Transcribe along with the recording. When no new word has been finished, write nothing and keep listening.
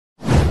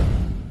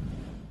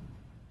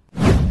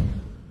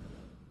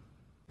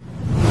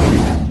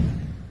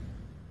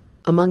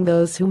Among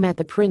those who met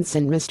the Prince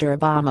and Mr.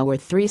 Obama were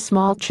 3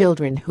 small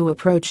children who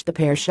approached the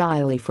pair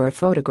shyly for a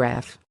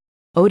photograph.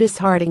 Otis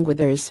Harding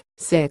Withers,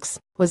 6,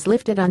 was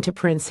lifted onto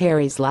Prince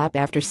Harry's lap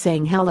after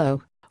saying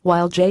hello,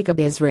 while Jacob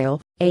Israel,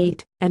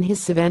 8, and his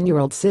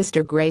 7-year-old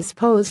sister Grace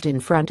posed in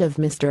front of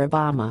Mr.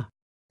 Obama.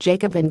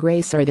 Jacob and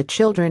Grace are the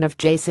children of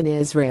Jason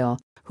Israel,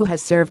 who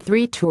has served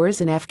 3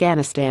 tours in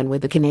Afghanistan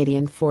with the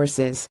Canadian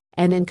Forces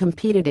and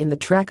competed in the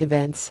track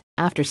events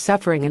after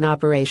suffering an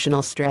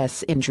operational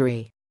stress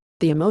injury.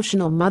 The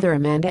emotional mother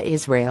Amanda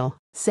Israel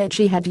said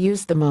she had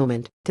used the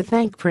moment to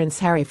thank Prince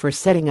Harry for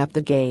setting up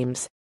the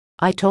games.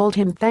 "I told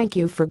him thank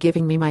you for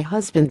giving me my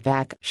husband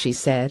back," she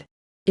said.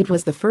 "It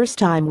was the first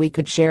time we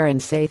could share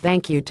and say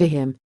thank you to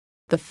him.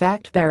 The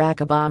fact Barack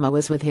Obama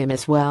was with him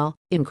as well,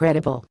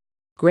 incredible.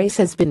 Grace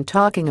has been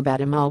talking about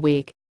him all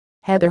week."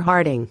 Heather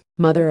Harding,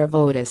 mother of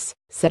Otis,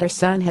 said her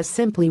son has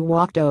simply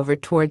walked over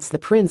towards the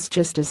prince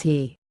just as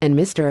he and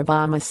Mr.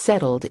 Obama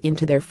settled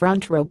into their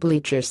front row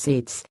bleacher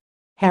seats.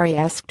 "Harry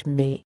asked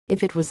me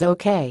if it was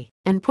okay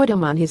and put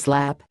him on his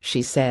lap,"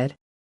 she said.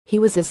 "He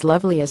was as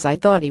lovely as I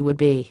thought he would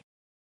be."